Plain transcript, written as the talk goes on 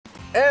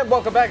And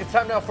welcome back. It's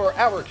time now for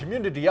our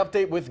community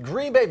update with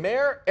Green Bay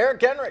Mayor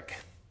Eric Genrich.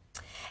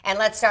 And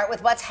let's start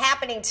with what's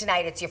happening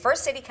tonight. It's your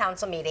first city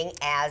council meeting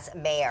as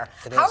mayor.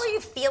 How are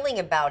you feeling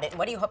about it, and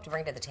what do you hope to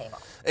bring to the table?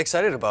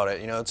 Excited about it.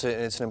 You know, it's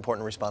an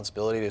important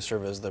responsibility to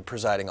serve as the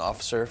presiding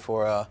officer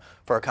for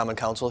our common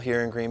council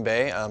here in Green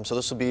Bay. So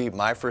this will be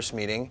my first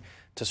meeting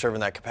to serve in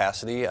that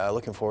capacity.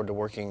 Looking forward to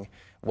working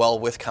well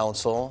with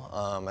council.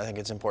 I think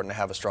it's important to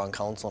have a strong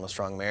council and a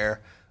strong mayor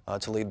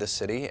to lead this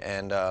city,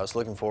 and I was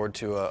looking forward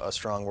to a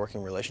strong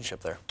working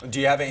relationship there. Do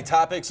you have any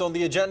topics on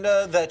the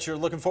agenda that you're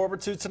looking forward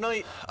to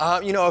tonight?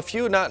 You know, a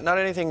few, not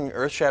anything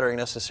earth-shattering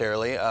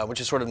necessarily, which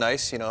is sort of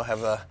nice, you know,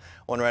 have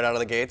one right out of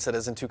the gates that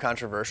isn't too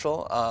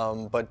controversial.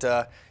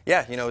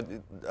 Yeah, you know,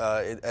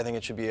 I think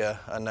it should be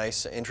a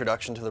nice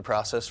introduction to the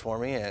process for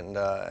me, and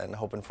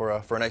hoping for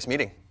a nice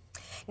meeting.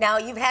 Now,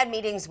 you've had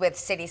meetings with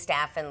city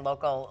staff and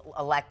local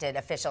elected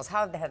officials.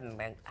 How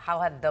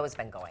have those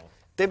been going?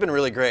 They've been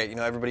really great. You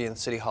know, everybody in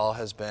City Hall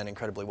has been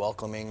incredibly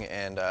welcoming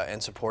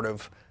and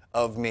supportive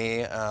of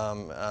me,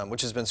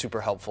 which has been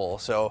super helpful.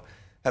 So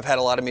I've had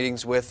a lot of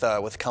meetings with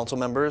council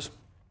members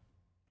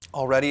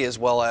already, as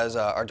well as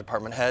our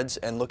department heads,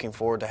 and looking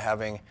forward to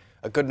having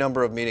a good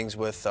number of meetings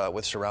with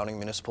surrounding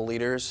municipal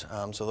leaders.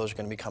 So those are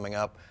going to be coming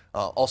up.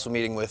 Also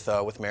meeting with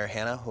Mayor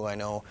Hanna, who I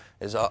know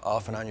is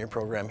often on your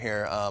program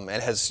here, and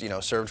has, you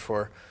know, served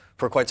for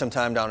quite some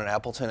time down in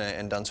Appleton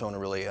and done so in a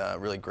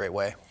really great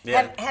way.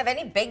 Yeah. Have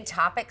any big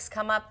topics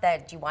come up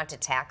that you want to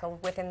tackle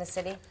within the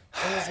city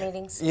in these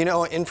meetings? You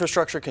know,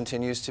 infrastructure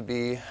continues to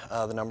be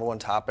the #1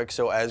 topic.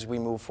 So as we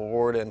move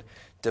forward and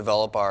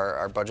develop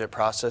our budget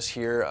process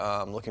here,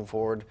 looking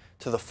forward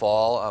to the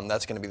fall,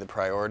 that's going to be the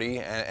priority.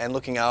 And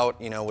looking out,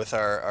 you know, with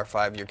our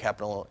 5-year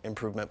capital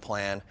improvement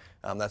plan,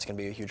 that's going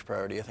to be a huge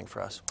priority, I think,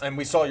 for us. And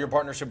we saw your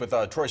partnership with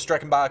Troy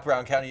Streckenbach,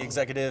 Brown County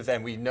Executive,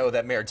 and we know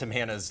that Mayor Tim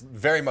Hanna is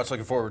very much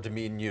looking forward to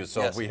meeting you.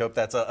 So yes, we hope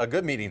that's a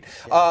good meeting.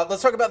 Yeah.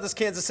 Let's talk about this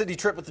Kansas City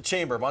trip with the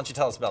Chamber. Why don't you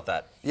tell us about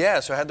that? Yeah,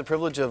 so I had the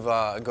privilege of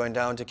going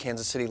down to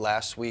Kansas City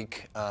last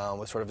week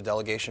with sort of a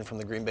delegation from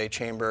the Green Bay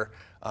Chamber.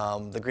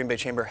 The Green Bay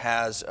Chamber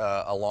has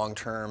a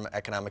long-term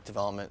economic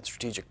development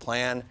strategic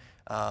plan,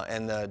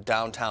 and the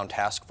downtown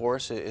task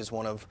force is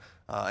one of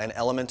an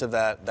element of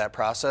that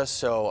process.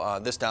 So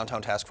this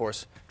downtown task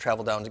force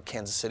traveled down to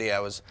Kansas City. I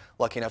was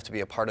lucky enough to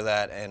be a part of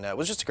that, and it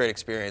was just a great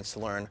experience to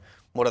learn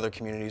what other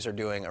communities are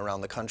doing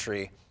around the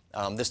country.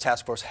 This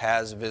task force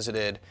has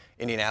visited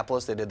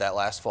Indianapolis. They did that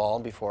last fall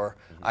before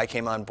I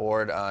came on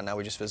board. Now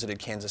we just visited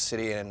Kansas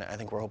City, and I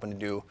think we're hoping to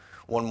do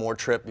one more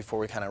trip before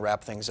we kind of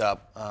wrap things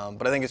up.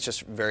 But I think it's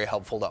just very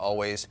helpful to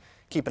always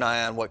keep an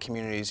eye on what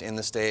communities in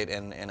the state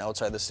and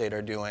outside the state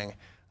are doing.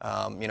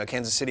 You know,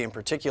 Kansas City in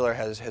particular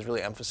has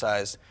really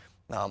emphasized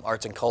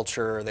arts and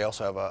culture. They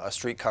also have a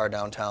streetcar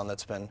downtown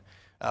that's been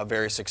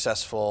very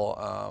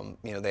successful.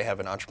 You know, they have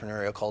an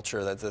entrepreneurial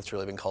culture that's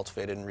really been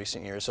cultivated in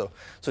recent years.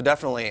 So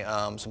definitely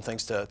some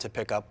things to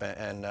pick up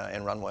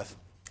and run with.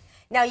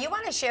 Now, you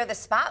want to share the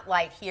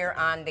spotlight here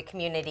on the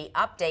community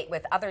update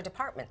with other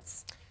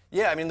departments.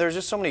 Yeah, I mean, there's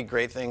just so many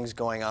great things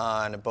going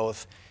on,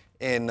 both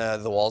in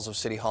the walls of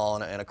City Hall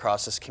and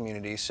across this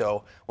community.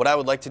 So what I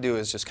would like to do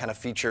is just kind of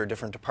feature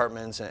different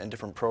departments and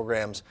different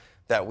programs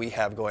that we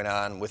have going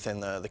on within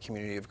the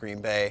community of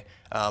Green Bay.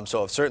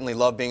 So I've certainly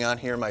loved being on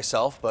here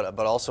myself, but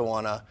also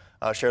want to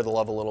share the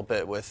love a little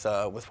bit with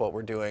what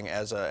we're doing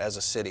as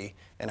a city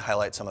and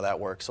highlight some of that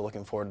work. So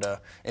looking forward to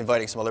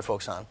inviting some other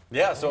folks on.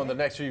 Yeah, so in the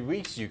next few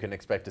weeks, you can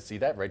expect to see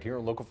that right here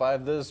on Local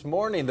 5 this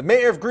morning. The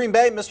Mayor of Green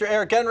Bay, Mr.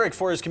 Eric Genrich,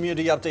 for his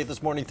community update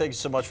this morning. Thank you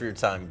so much for your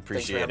time.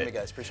 Appreciate it. Thanks for having me,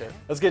 guys. Appreciate it.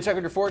 Let's get a check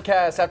on your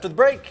forecast after the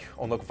break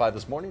on Local 5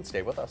 this morning.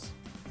 Stay with us.